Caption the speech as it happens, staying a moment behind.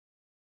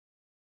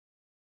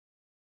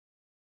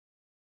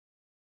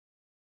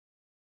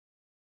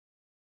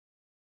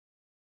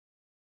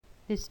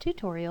This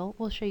tutorial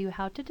will show you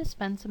how to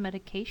dispense a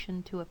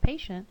medication to a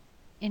patient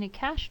in a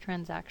cash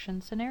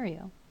transaction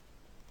scenario.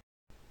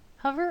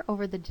 Hover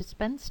over the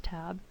Dispense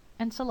tab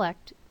and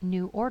select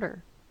New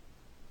Order.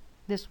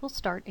 This will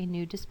start a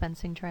new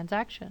dispensing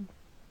transaction.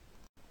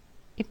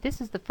 If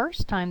this is the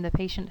first time the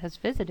patient has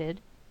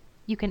visited,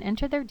 you can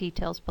enter their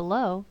details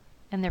below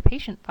and their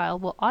patient file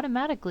will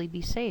automatically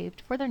be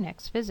saved for their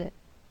next visit.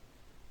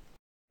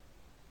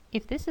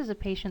 If this is a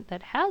patient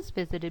that has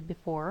visited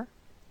before,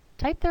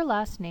 type their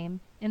last name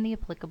in the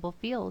applicable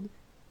field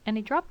and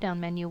a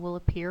drop-down menu will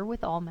appear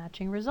with all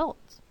matching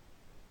results.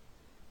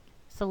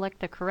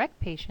 Select the correct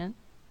patient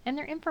and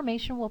their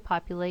information will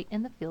populate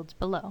in the fields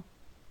below.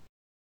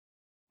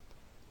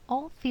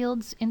 All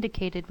fields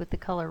indicated with the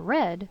color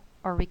red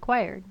are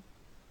required.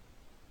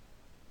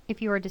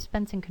 If you are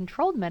dispensing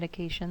controlled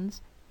medications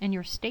and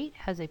your state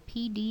has a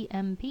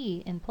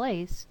PDMP in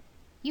place,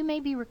 you may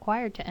be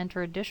required to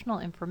enter additional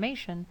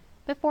information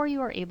before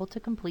you are able to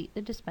complete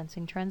the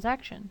dispensing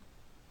transaction.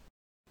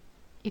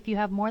 If you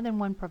have more than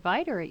one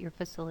provider at your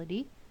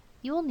facility,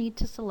 you will need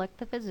to select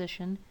the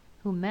physician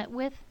who met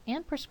with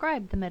and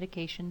prescribed the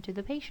medication to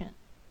the patient.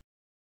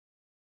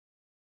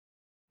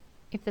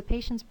 If the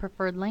patient's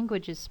preferred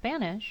language is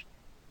Spanish,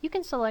 you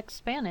can select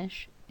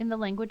Spanish in the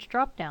language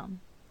drop-down.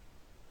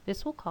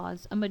 This will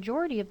cause a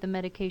majority of the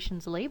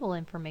medication's label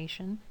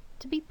information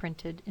to be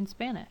printed in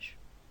Spanish.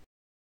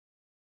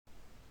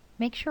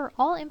 Make sure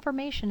all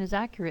information is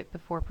accurate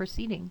before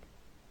proceeding.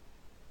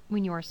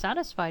 When you are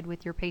satisfied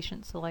with your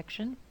patient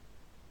selection,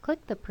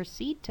 click the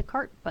Proceed to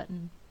Cart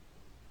button.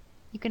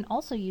 You can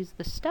also use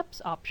the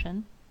Steps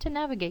option to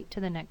navigate to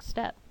the next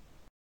step.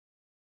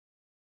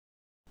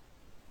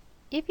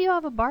 If you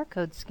have a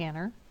barcode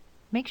scanner,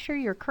 make sure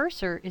your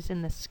cursor is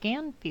in the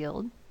Scan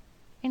field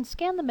and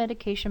scan the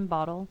medication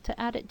bottle to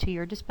add it to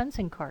your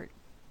dispensing cart.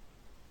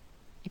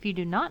 If you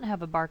do not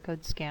have a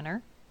barcode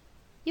scanner,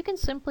 you can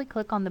simply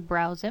click on the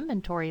Browse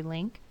Inventory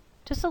link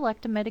to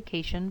select a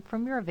medication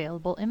from your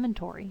available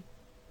inventory.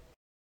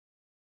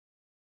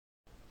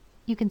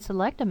 You can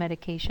select a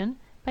medication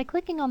by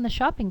clicking on the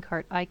shopping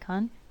cart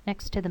icon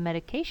next to the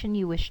medication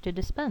you wish to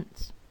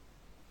dispense.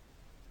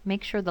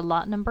 Make sure the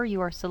lot number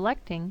you are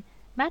selecting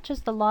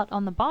matches the lot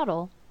on the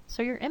bottle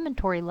so your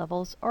inventory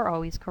levels are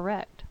always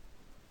correct.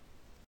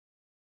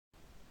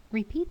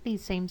 Repeat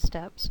these same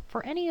steps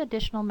for any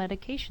additional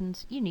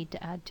medications you need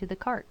to add to the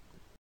cart.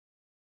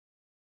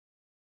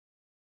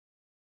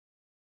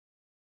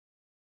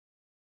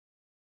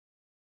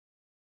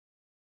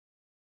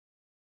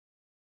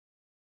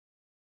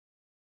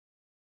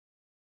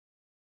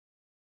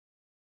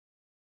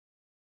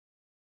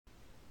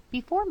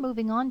 Before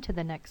moving on to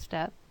the next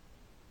step,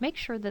 make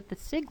sure that the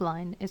SIG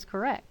line is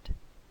correct.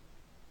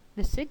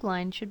 The SIG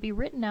line should be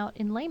written out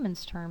in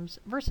layman's terms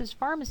versus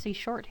pharmacy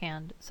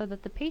shorthand so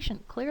that the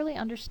patient clearly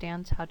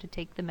understands how to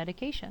take the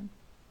medication.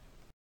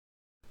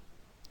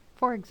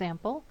 For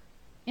example,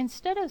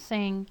 instead of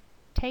saying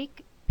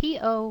take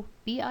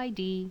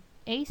POBID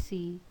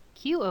AC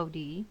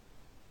QOD,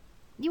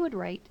 you would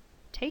write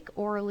take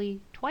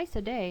orally twice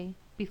a day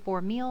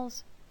before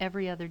meals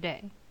every other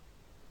day.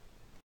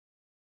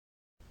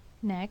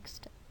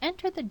 Next,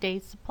 enter the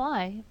day's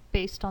supply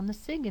based on the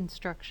SIG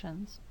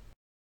instructions.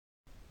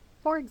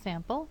 For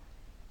example,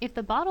 if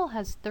the bottle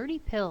has 30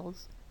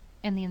 pills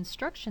and the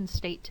instructions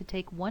state to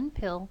take 1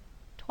 pill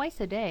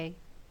twice a day,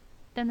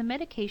 then the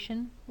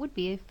medication would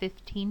be a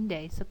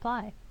 15-day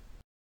supply.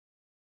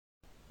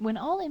 When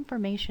all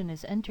information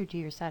is entered to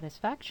your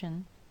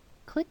satisfaction,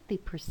 click the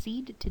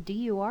Proceed to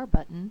DUR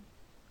button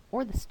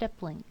or the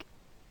step link.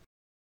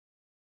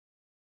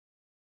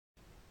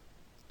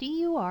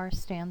 DUR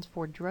stands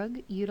for Drug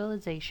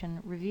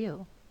Utilization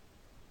Review.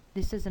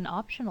 This is an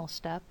optional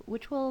step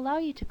which will allow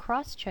you to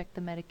cross-check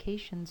the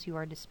medications you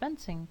are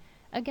dispensing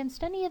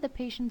against any of the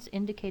patient's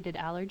indicated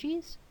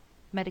allergies,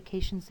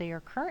 medications they are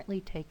currently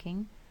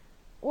taking,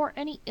 or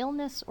any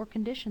illness or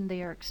condition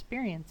they are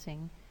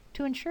experiencing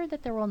to ensure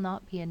that there will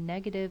not be a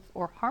negative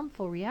or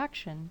harmful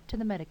reaction to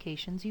the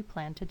medications you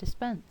plan to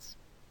dispense.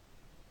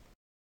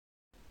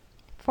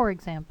 For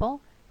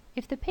example,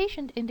 if the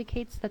patient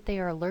indicates that they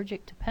are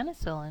allergic to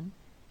penicillin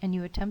and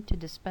you attempt to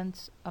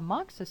dispense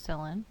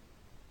amoxicillin,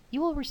 you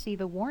will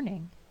receive a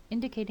warning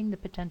indicating the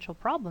potential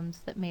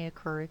problems that may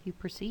occur if you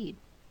proceed.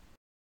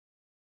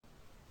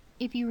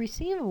 If you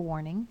receive a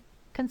warning,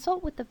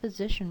 consult with the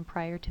physician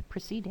prior to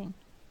proceeding.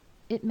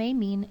 It may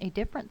mean a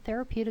different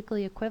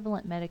therapeutically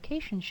equivalent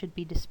medication should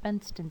be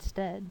dispensed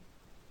instead.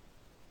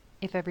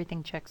 If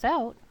everything checks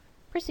out,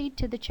 proceed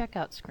to the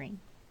checkout screen.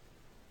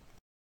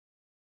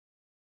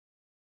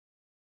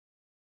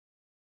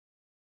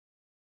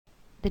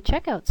 The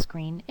checkout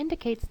screen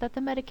indicates that the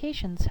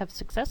medications have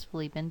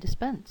successfully been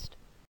dispensed.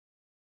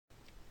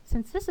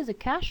 Since this is a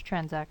cash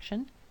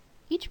transaction,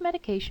 each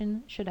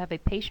medication should have a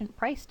patient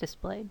price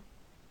displayed.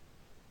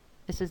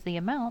 This is the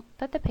amount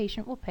that the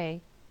patient will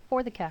pay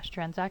for the cash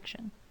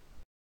transaction.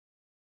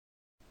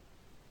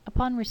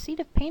 Upon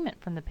receipt of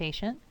payment from the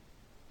patient,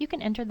 you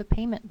can enter the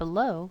payment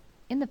below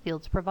in the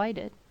fields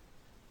provided,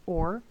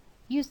 or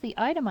use the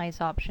Itemize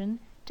option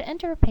to to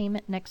enter a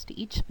payment next to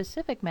each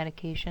specific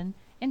medication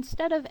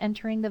instead of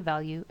entering the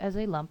value as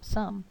a lump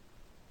sum.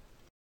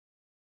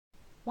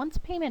 Once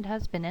payment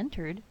has been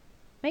entered,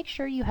 make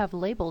sure you have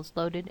labels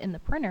loaded in the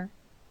printer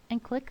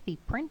and click the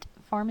Print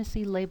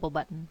Pharmacy Label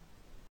button.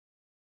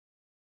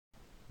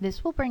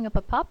 This will bring up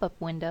a pop-up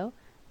window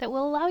that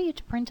will allow you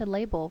to print a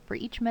label for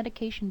each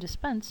medication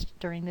dispensed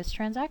during this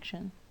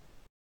transaction.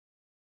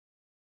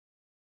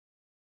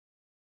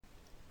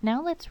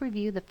 Now let's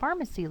review the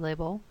pharmacy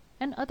label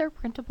and other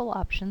printable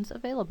options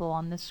available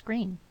on this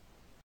screen.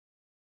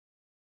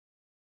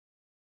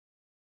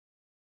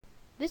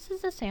 This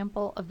is a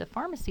sample of the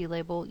pharmacy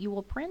label you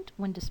will print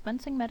when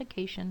dispensing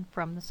medication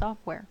from the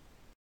software.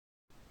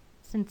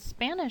 Since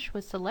Spanish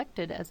was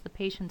selected as the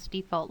patient's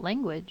default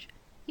language,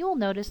 you will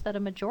notice that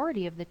a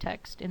majority of the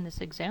text in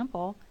this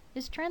example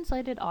is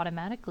translated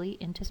automatically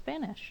into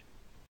Spanish.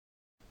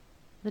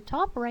 The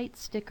top right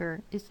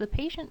sticker is the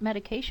patient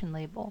medication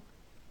label,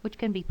 which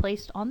can be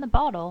placed on the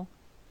bottle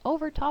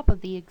over top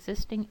of the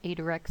existing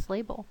Aidarex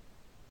label.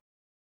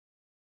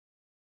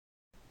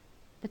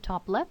 The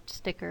top left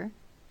sticker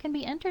can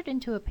be entered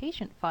into a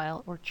patient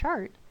file or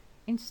chart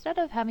instead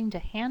of having to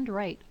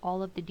handwrite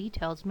all of the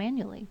details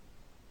manually.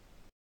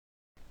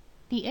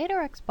 The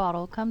Aidarex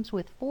bottle comes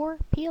with 4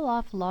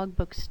 peel-off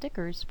logbook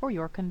stickers for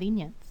your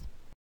convenience.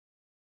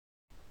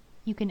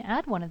 You can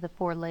add one of the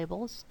 4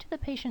 labels to the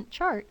patient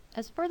chart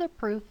as further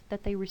proof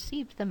that they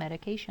received the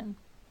medication.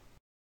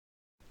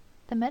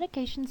 The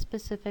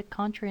medication-specific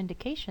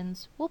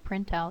contraindications will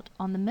print out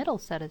on the middle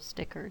set of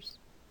stickers.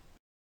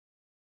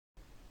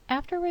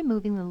 After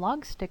removing the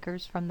log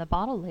stickers from the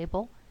bottle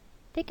label,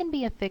 they can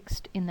be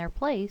affixed in their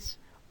place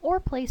or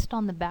placed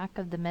on the back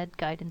of the med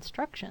guide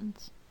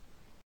instructions.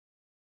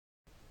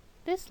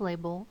 This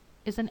label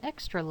is an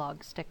extra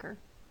log sticker.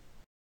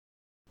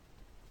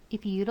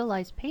 If you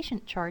utilize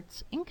patient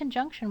charts in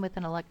conjunction with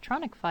an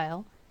electronic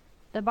file,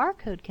 the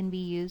barcode can be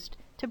used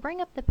to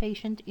bring up the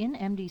patient in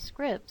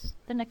MDScripts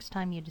the next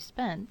time you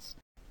dispense,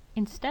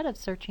 instead of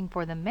searching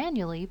for them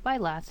manually by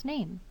last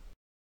name.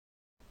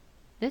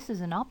 This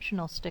is an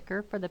optional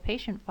sticker for the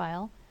patient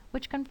file,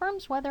 which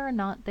confirms whether or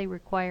not they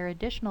require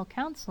additional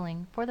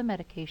counseling for the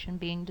medication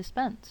being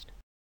dispensed.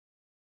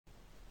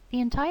 The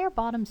entire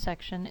bottom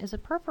section is a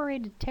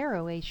perforated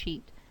tearaway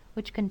sheet,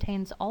 which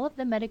contains all of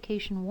the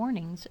medication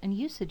warnings and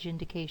usage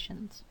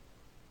indications,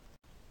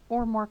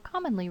 or more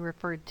commonly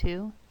referred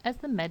to as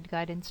the med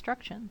guide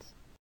instructions.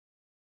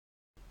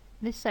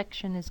 This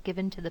section is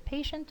given to the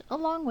patient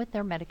along with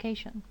their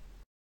medication.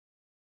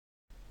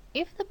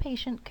 If the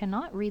patient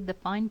cannot read the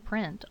fine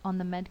print on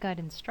the med guide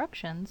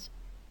instructions,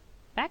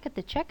 back at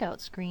the checkout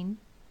screen,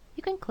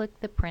 you can click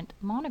the Print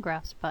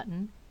Monographs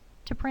button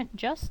to print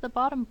just the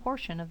bottom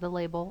portion of the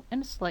label in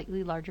a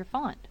slightly larger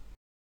font.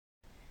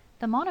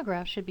 The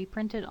monograph should be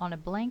printed on a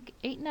blank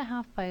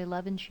 8.5 by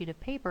 11 sheet of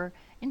paper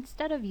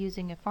instead of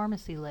using a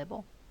pharmacy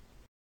label.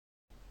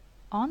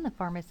 On the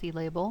pharmacy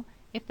label,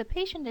 if the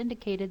patient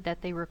indicated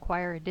that they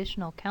require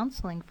additional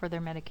counseling for their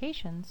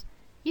medications,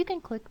 you can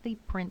click the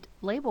Print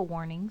Label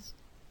Warnings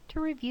to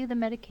review the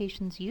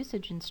medication's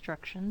usage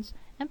instructions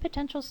and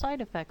potential side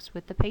effects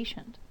with the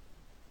patient.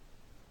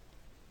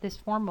 This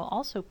form will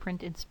also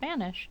print in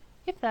Spanish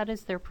if that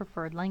is their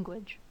preferred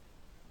language.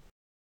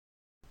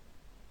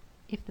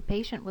 If the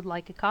patient would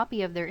like a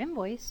copy of their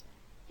invoice,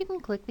 you can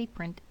click the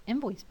Print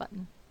Invoice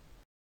button.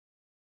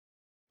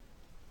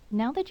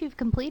 Now that you've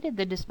completed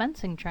the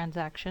dispensing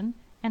transaction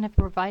and have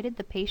provided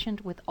the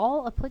patient with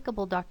all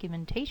applicable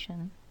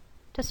documentation,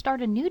 to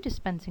start a new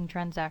dispensing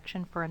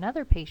transaction for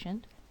another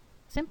patient,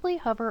 simply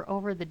hover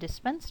over the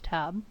Dispense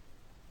tab,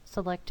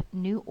 select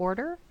New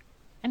Order,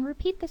 and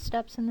repeat the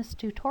steps in this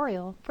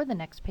tutorial for the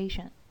next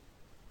patient.